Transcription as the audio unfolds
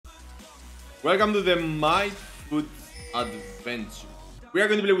Welcome to the My Food Adventure. We are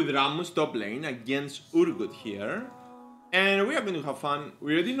going to play with Rammus Top Lane against Urgot here. And we are going to have fun.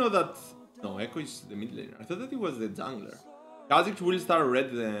 We already know that... No, Echo is the mid laner. I thought that he was the jungler. Kha'Zix will start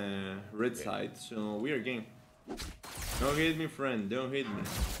red side, so we are game. Don't hit me, friend. Don't hit me.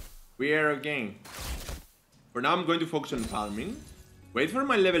 We are game. For now, I'm going to focus on farming. Wait for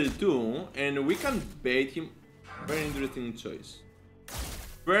my level 2, and we can bait him. Very interesting choice.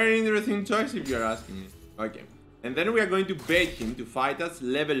 Very interesting choice if you're asking me. Okay. And then we are going to bait him to fight us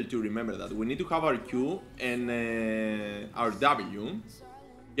level 2. Remember that. We need to have our Q and our W.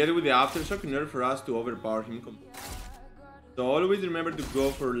 Get with the aftershock in order for us to overpower him. So always remember to go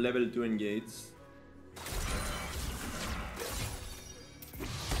for level 2 engage.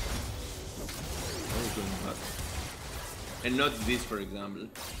 And not this, for example.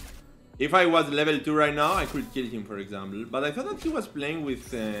 If I was level 2 right now, I could kill him, for example. But I thought that he was playing with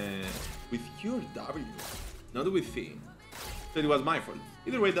Q or W, not with C. So it was my fault.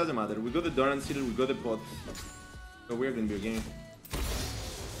 Either way, it doesn't matter. We got the Doran Seal, we got the pot. So we're gonna be a game.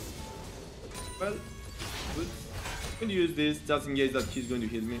 Well, good. I'm gonna use this just in case that he's going to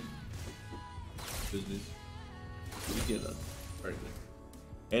hit me. Use this. We get that. Very good.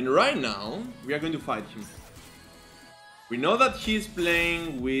 And right now, we are going to fight him. We know that he's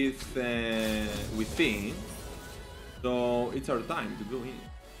playing with Thing, so it's our time to go in.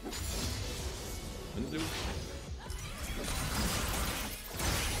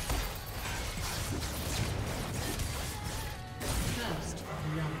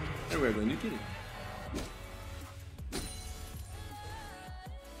 And we're going to kill him.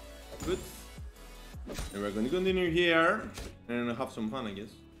 Good. And we're going to continue here and have some fun, I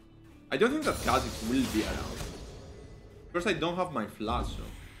guess. I don't think that Kha'Zix will be around. Of course, I don't have my flash, so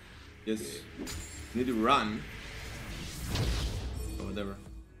yes, need to run. So whatever.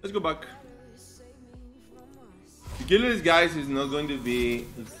 Let's go back. To kill these guys is not going to be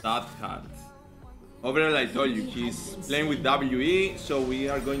that hard. Overall, I told you, he's playing with WE, so we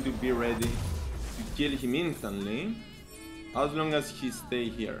are going to be ready to kill him instantly, as long as he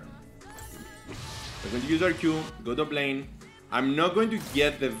stays here. We're going to use our Q, go top lane. I'm not going to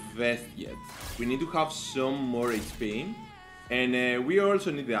get the vest yet. We need to have some more HP. And we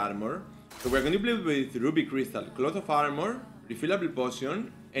also need the armor. So we're going to play with Ruby Crystal, Cloth of Armor, Refillable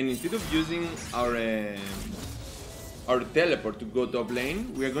Potion. And instead of using our teleport to go top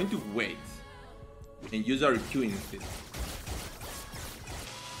lane, we are going to wait. And use our Q instead.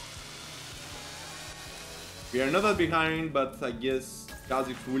 We are not that behind, but I guess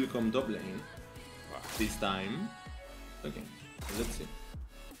Kha'Zix will come top lane. This time. Okay, let's see.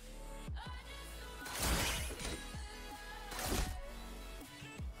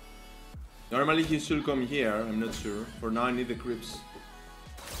 Normally he should come here, I'm not sure. For now I need the creeps.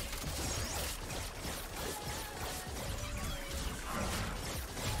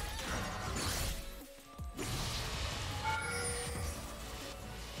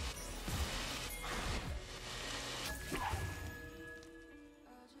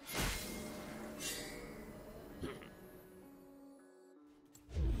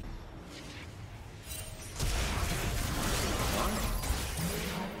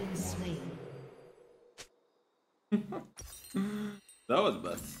 That was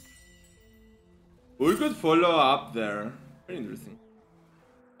bad. We could follow up there. Very interesting.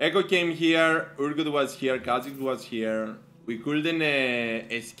 Echo came here, Urgot was here, Kha'Zix was here. We couldn't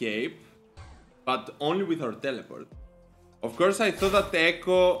escape, but only with our teleport. Of course, I thought that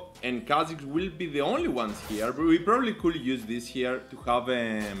Echo and Kha'Zix will be the only ones here, but we probably could use this here to have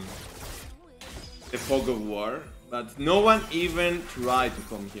the fog of war. But no one even tried to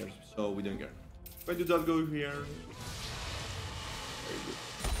come here, so we don't care. Why do just go here? Very good.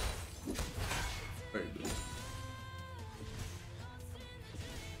 Very good.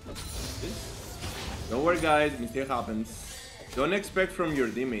 Don't worry guys, mistake happens. Don't expect from your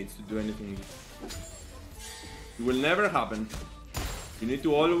teammates to do anything. It will never happen. You need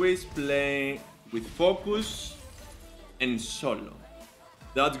to always play with focus and solo.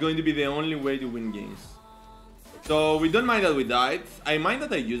 That's going to be the only way to win games. So we don't mind that we died. I mind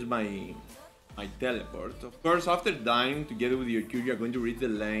that I used my teleport. Of course, after dying together with your Q, you're going to reach the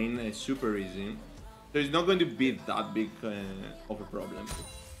lane super easy. So it's not going to be that big of a problem.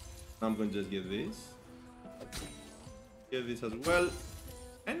 I'm going to just get this. Get this as well.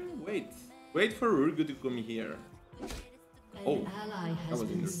 And wait. Wait for Urgot to come here. An ally has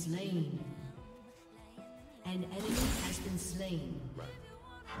been slain. An enemy has been slain.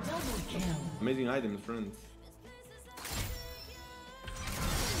 Double kill. Amazing items, friends.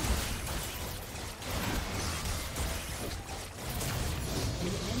 An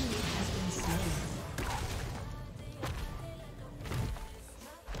enemy has been slain.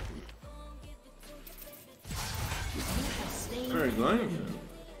 going?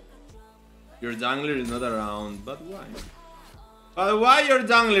 Your jungler is not around, but why? But why your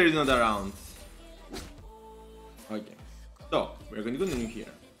jungler is not around? Okay, so we're going to continue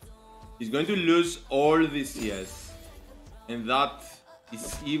here. He's going to lose all the CS, and that is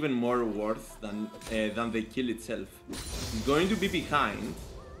even more worth than the kill itself. He's going to be behind,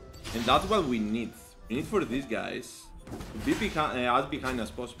 and that's what we need. We need for these guys to be as behind as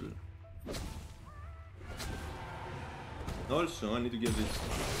possible. Also, I need to get this.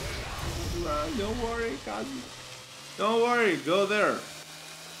 Don't worry, Kazi. Don't worry, go there.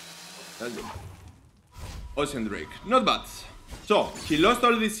 That's it. Ocean Drake, not bad. So, he lost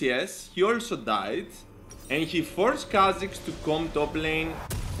all the CS, he also died, and he forced Kha'Zix to come top lane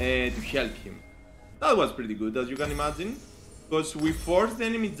to help him. That was pretty good, as you can imagine, because we forced the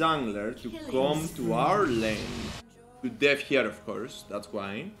enemy jungler to come to our lane, to death here of course, that's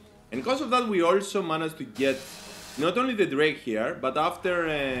why. And because of that we also managed to get not only the Drake here, but after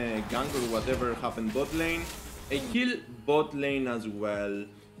gank or whatever happened bot lane, a kill bot lane as well.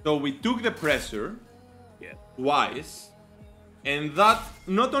 So we took the pressure twice, and that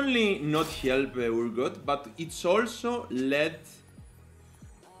not only not helped Urgot, but it's also led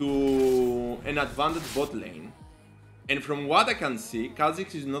to an advantage bot lane. And from what I can see,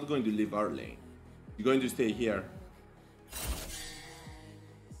 Kha'Zix is not going to leave our lane. He's going to stay here.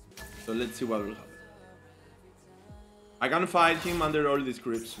 So let's see what will happen. I can fight him under all these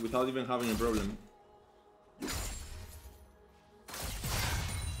creeps without even having a problem.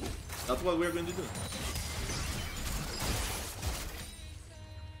 That's what we're going to do.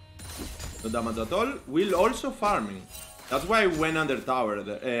 No damage at all. We'll also farming. That's why I went under tower,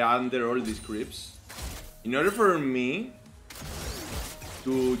 under all these creeps. In order for me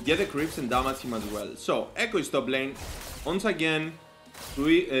to get the creeps and damage him as well. So, Echo is top lane. Once again,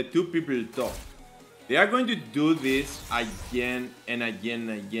 two people top. They are going to do this again and again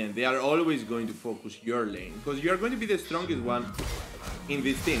and again. They are always going to focus your lane, because you are going to be the strongest one in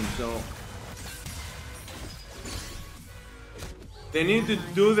this team. So they need to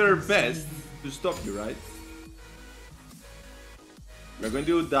do their best to stop you, right? We're going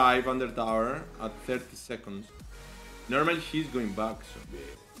to dive under tower at 30 seconds. Normally he's going back, so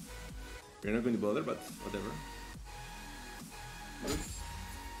we're not going to bother, but whatever.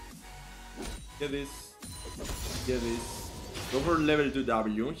 Get this. Get this. Go for level 2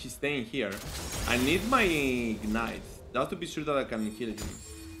 W. He's staying here. I need my ignite, just to be sure that I can kill him.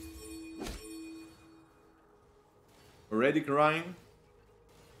 Already crying.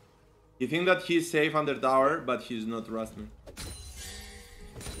 He thinks that he's safe under tower, but he's not rusting.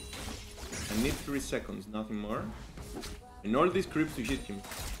 I need 3 seconds, nothing more. And all these creeps to hit him.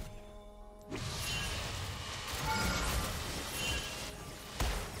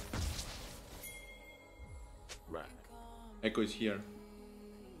 Right. Echo is here.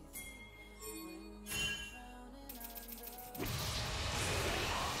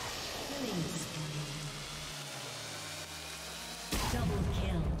 Double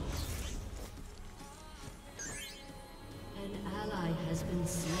kill. An ally has been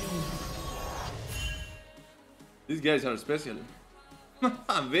slain. These guys are special.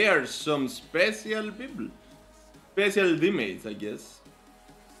 They are some special people. Special teammates, I guess.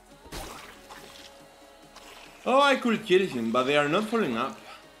 Oh, I could kill him, but they are not following up.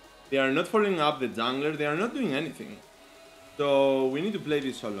 They are not following up the jungler. They are not doing anything. So we need to play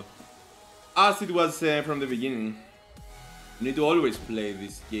this solo. As it was from the beginning. We need to always play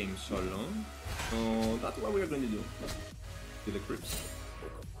this game solo. So that's what we are going to do. To the creeps.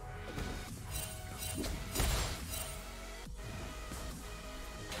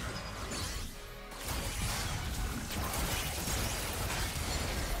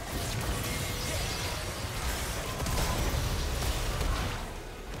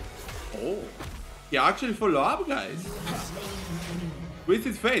 Oh, he actually follow up, guys. With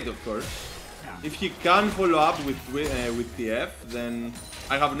his fate, of course. If he can follow up with TF, then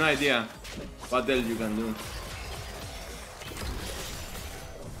I have no idea what else you can do.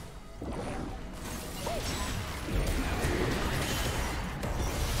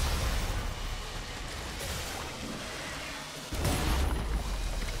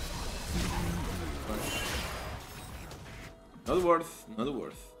 Not worth, not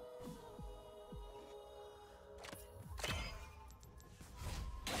worth.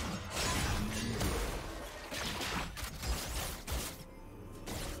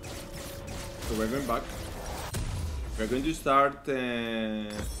 So we're going back. We're going to start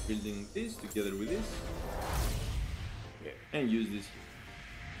building this together with this. And use this here.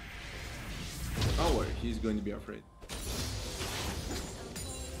 Don't worry, he's going to be afraid.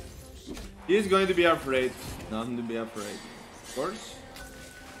 He's going to be afraid. Nothing to be afraid. of course.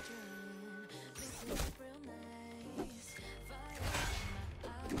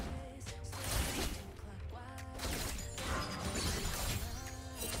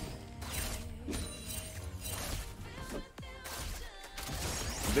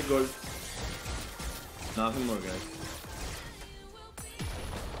 The gold. Nothing more, guys.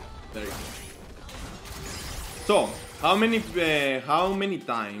 Very good. So, how many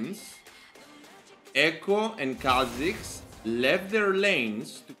times Echo and Kha'Zix left their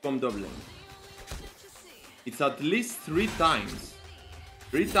lanes to come top lane? It's at least 3 times.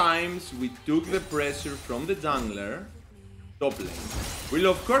 3 times we took the pressure from the jungler top lane. We'll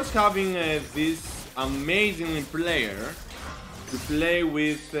of course having this amazing player to play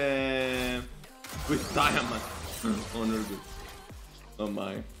with Diamond on Urgot. Oh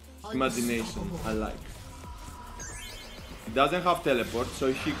my imagination, I like. He doesn't have teleport, so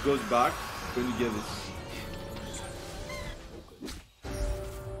if he goes back, we're gonna get this.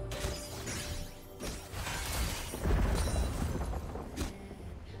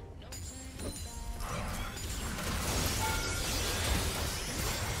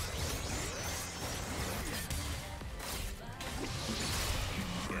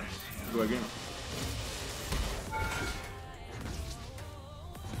 Go again.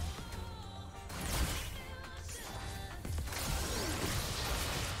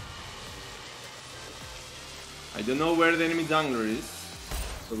 I don't know where the enemy jungler is,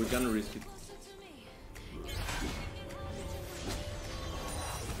 so we can risk it.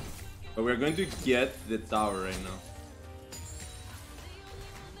 But we're going to get the tower right now.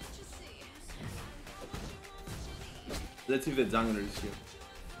 Let's see if the jungler is here.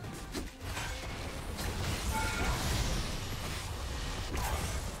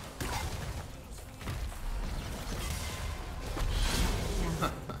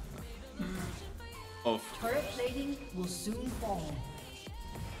 Turret plating will soon fall.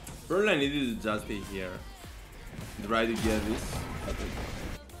 Probably I needed to just stay here. Try to get this.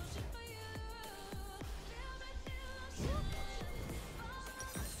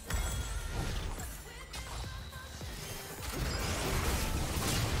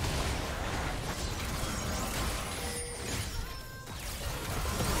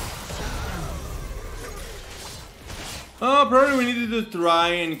 Oh, probably we needed to try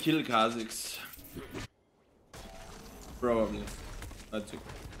and kill Kha'Zix. Probably. That's it.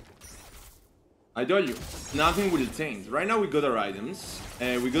 I told you, nothing will change. Right now we got our items,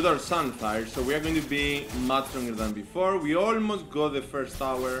 we got our Sunfire, so we are going to be much stronger than before. We almost got the first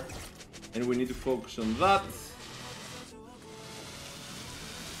tower, and we need to focus on that.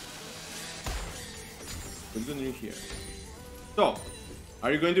 What's going to do here? So,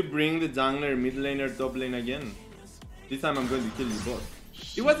 are you going to bring the jungler, mid laner, top lane again? This time I'm going to kill you both.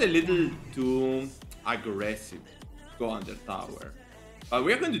 It was a little too aggressive. Go under tower, but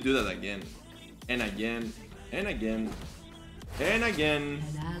we are going to do that again and again and again and again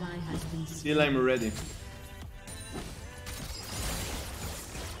till I'm ready.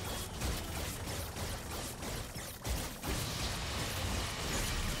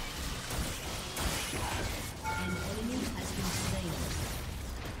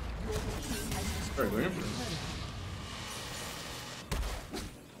 Very good.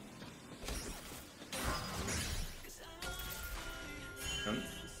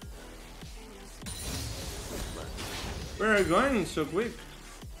 Where are you going so quick?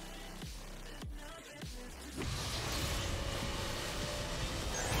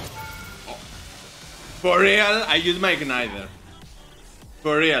 Oh. For real, I used my igniter.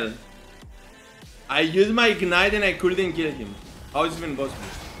 For real. I used my ignite and I couldn't kill him. How is it even possible?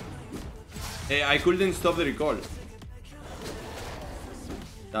 Hey, I couldn't stop the recall.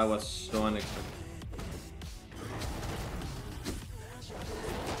 That was so unexpected.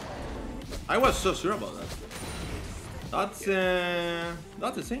 I was so sure about that. That's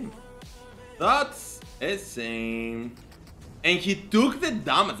a shame. That's a shame. And he took the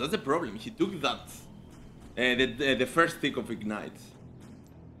damage. That's the problem. He took that. The first tick of ignite.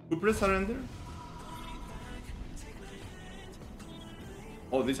 Who press surrender?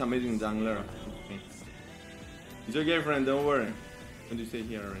 Oh, this amazing jungler. Okay. It's okay, friend. Don't worry. I'm going to stay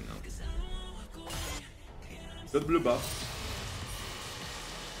here right now. Got blue buff.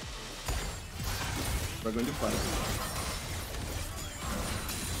 We're going to fight.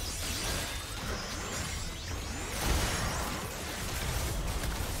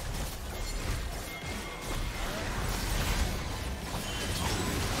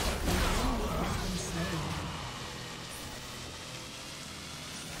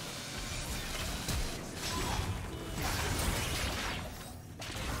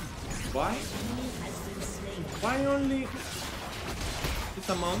 Why? Why only?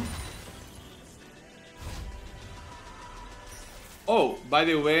 amount. Oh, by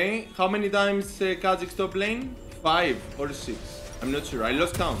the way, how many times Kha'Zix top lane? 5 or 6. I'm not sure. I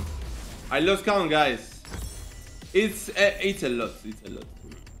lost count. I lost count, guys. It's a lot. It's a lot.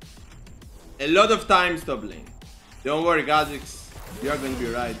 A lot of times top lane. Don't worry, Kha'Zix. You are going to be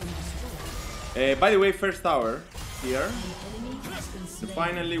right. By the way, first tower here. And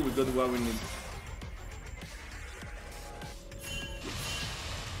finally, we got what we need.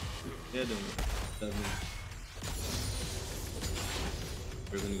 Yeah, don't worry.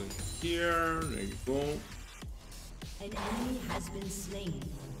 We're gonna go here. There you go. An enemy has been slain.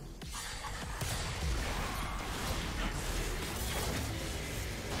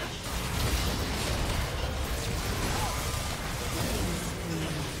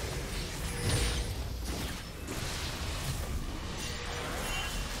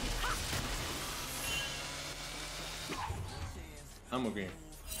 I'm okay.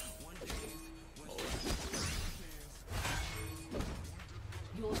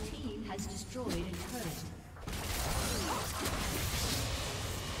 Your team has destroyed a turret.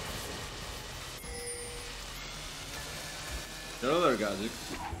 Another Kha'Zix.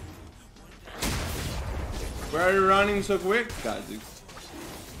 Why are you running so quick, Kha'Zix?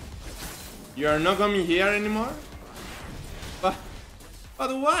 You are not coming here anymore? But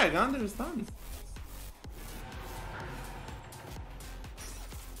why? I can't understand.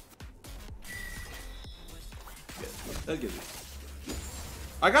 Let's get this.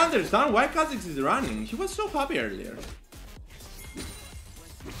 I can't understand why Kha'Zix is running. He was so happy earlier.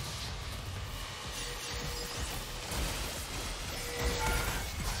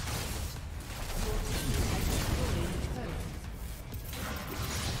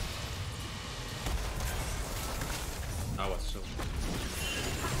 That was so.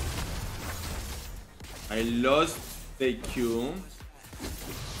 I lost the Q.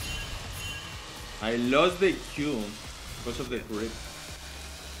 I lost the Q because of the grip.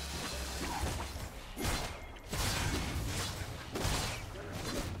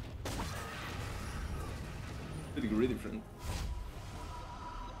 The degree different.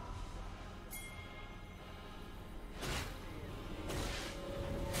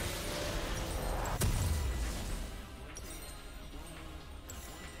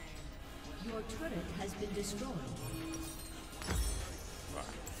 Your turret has been destroyed.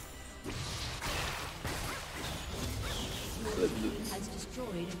 Your team has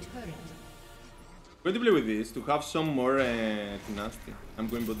destroyed a turret. I'm going to play with this to have some more tenacity. I'm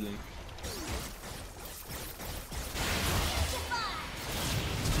going bot lane.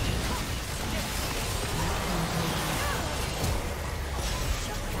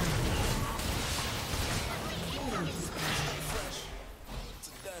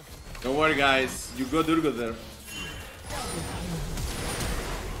 Don't worry, guys. You got Urgot there.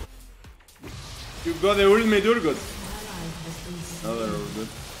 You got the ultimate Urgot. Another Urgot.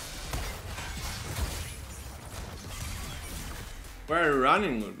 We're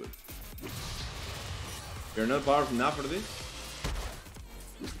running Urgot. You're not powerful enough for this?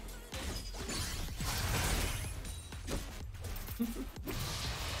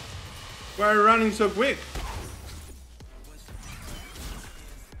 We're running so quick.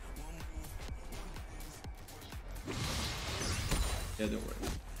 Yeah, don't worry.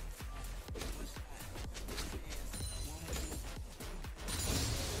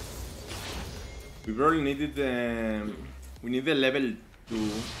 We probably needed we need the level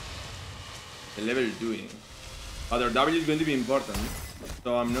 2. The level 2 in. But our W is going to be important,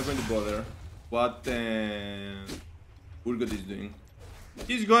 so I'm not going to bother what Urgot is doing.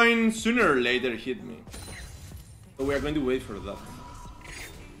 He's going sooner or later hit me. So we are going to wait for that.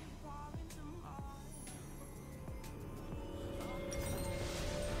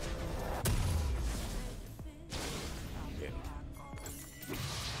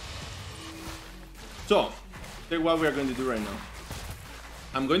 So, take what we are going to do right now.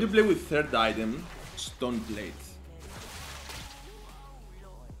 I'm going to play with third item, Stone Plate.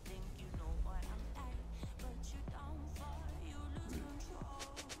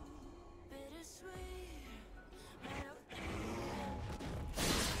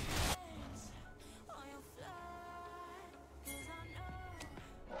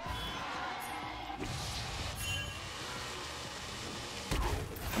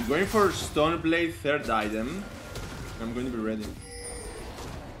 I'm going for Stone Blade third item. I'm going to be ready.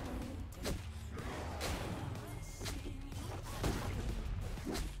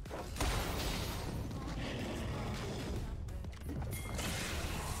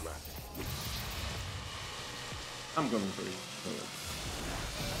 I'm coming for you.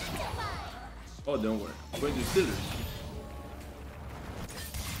 Oh, don't worry. I'm going to steal it.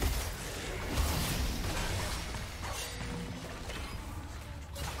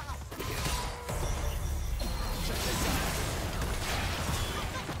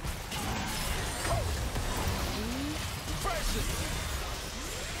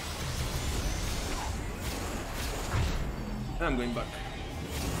 And I'm going back.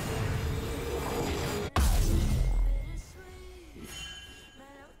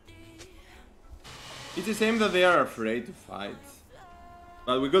 It's the same that they are afraid to fight.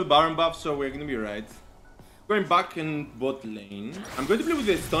 But we got Baron buff, so we're gonna be right. Going back in bot lane. I'm going to play with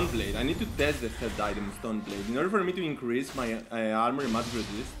the Stone Blade. I need to test the third item, Stone Blade, in order for me to increase my armor and magic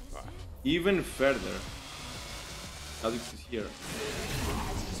resist even further. Kha'Zix is here.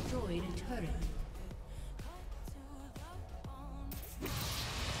 Has destroyed a turret.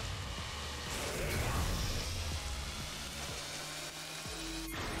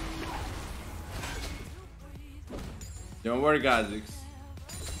 Don't worry, Kha'Zix.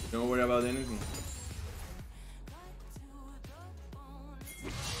 Don't worry about anything.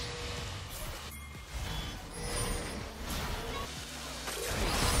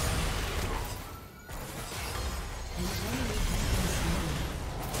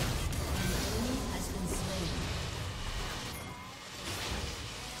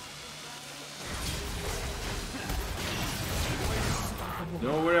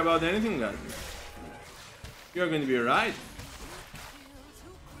 Don't worry about anything, guys. You're going to be right.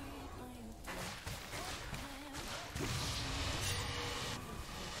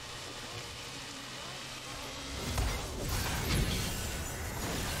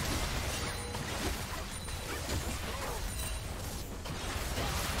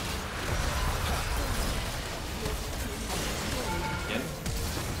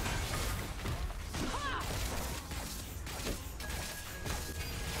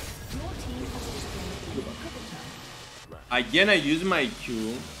 Again, I use my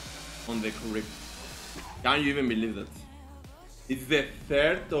Q on the crypt. Can you even believe that? It's the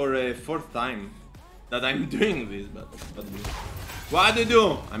third or fourth time that I'm doing this, but what do you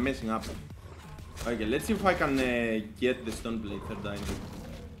do? I'm messing up. Okay, let's see if I can get the Stone Blade third item.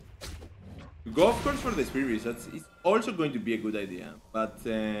 Go, of course, for the Spirit Resets. It's also going to be a good idea, but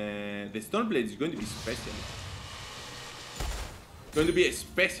the Stone Blade is going to be special. It's going to be a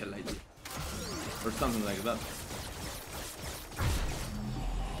special idea, or something like that.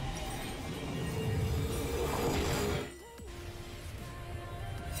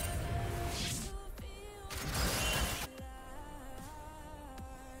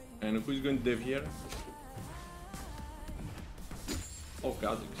 And who's going to dive here? Oh,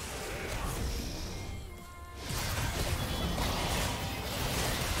 Kha'Zix.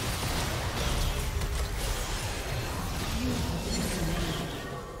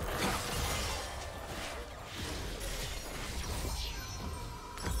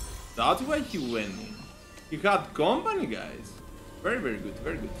 That's why he went. He had company, guys. Very, very good,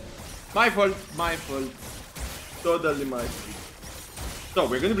 very good. My fault, my fault. Totally my fault. So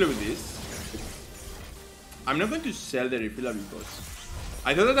we're gonna play with this. I'm not going to sell the refiller because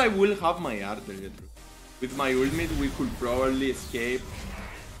I thought that I will have my artery. With my ultimate we could probably escape,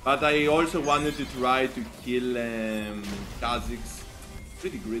 but I also wanted to try to kill Kha'Zix.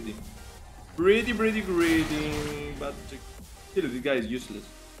 Pretty greedy. Pretty greedy, but still this guy is useless.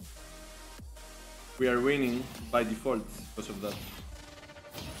 We are winning by default because of that.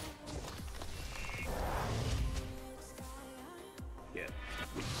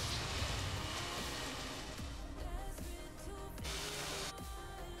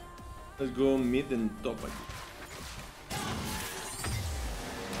 Let's go mid and top again.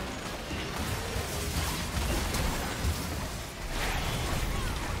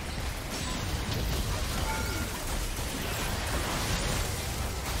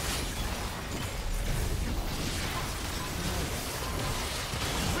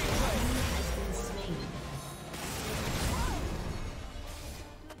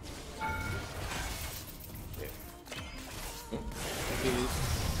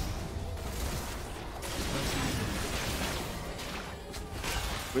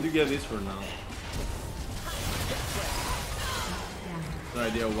 Where do you get this for now? No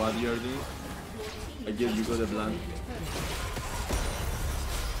idea what you're doing. I guess you got a blank.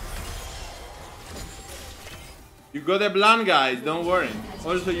 You got a blank, guys, don't worry.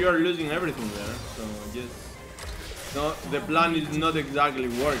 Also, you are losing everything there, so yes. No, the plan is not exactly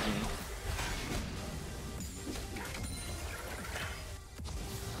working.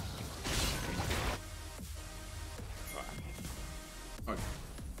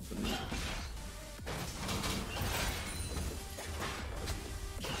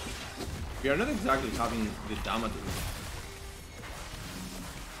 We are not exactly having the damage.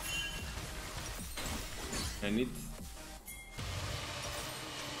 And it.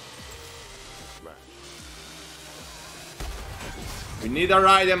 We need a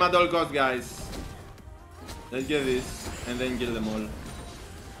item at all costs, guys. Let's get this and then kill them all.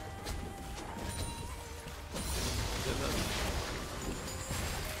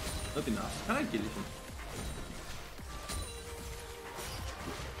 Not enough. Can I kill him?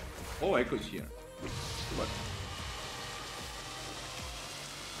 Oh, Echo is here. What?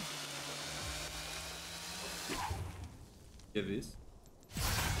 Get this.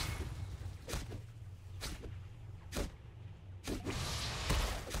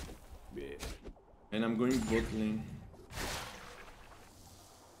 And I'm going bot lane.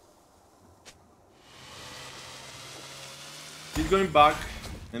 He's going back,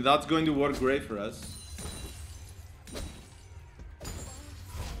 and that's going to work great for us.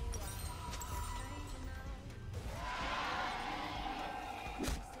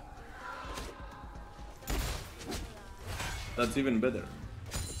 That's even better.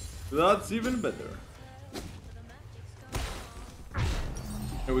 That's even better.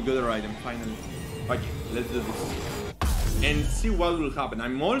 Here we got the item finally. Okay, let's do this. And see what will happen.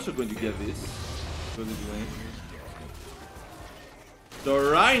 I'm also going to get this. Go this way.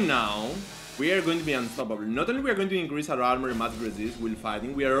 So right now, we are going to be unstoppable. Not only we are going to increase our armor and magic resist while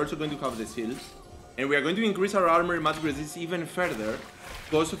fighting, we are also going to have the shields. And we are going to increase our armor and magic resist even further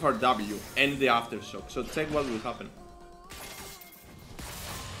because of our W and the aftershock. So check what will happen.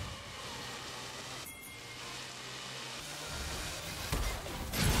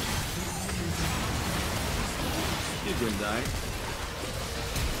 He's going to die.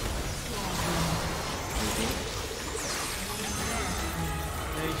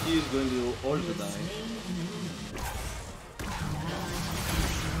 And he's going to also die.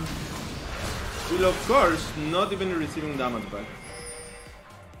 Will of course not even receiving damage back.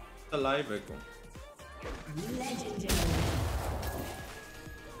 It's a live Echo.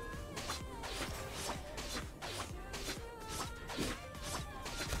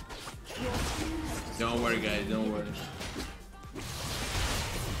 Don't worry guys, don't worry.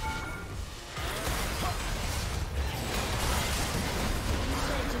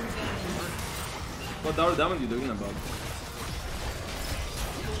 What our damage are you talking about?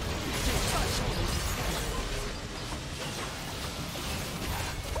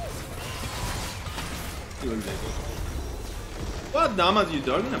 What damage are you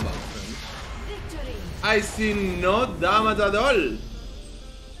talking about, friend? I see no damage at all.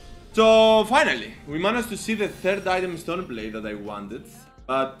 So finally, we managed to see the third item stone blade that I wanted,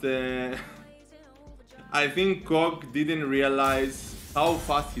 but I think Cog didn't realize how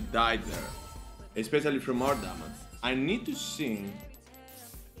fast he died there, especially from our damage. I need to see.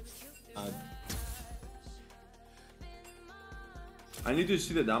 I need to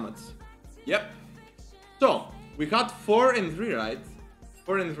see the damage. Yep. So we had 4 and 3, right?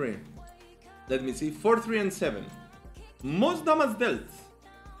 4 and 3. Let me see. 4, 3, and 7. Most damage dealt.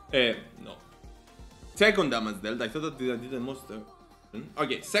 No. Second damage dealt. I thought that I did the most.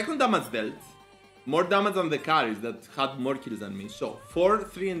 Okay, second damage dealt. More damage than the carries that had more kills than me. So 4,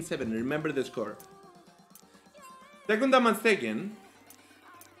 3, and 7. Remember the score. Second damage taken.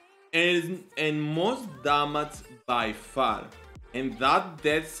 And most damage by far. And that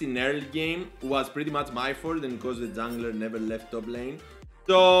death in early game was pretty much my fault and because the jungler never left top lane.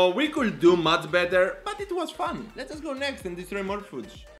 So we could do much better, but it was fun. Let us go next and destroy more foods.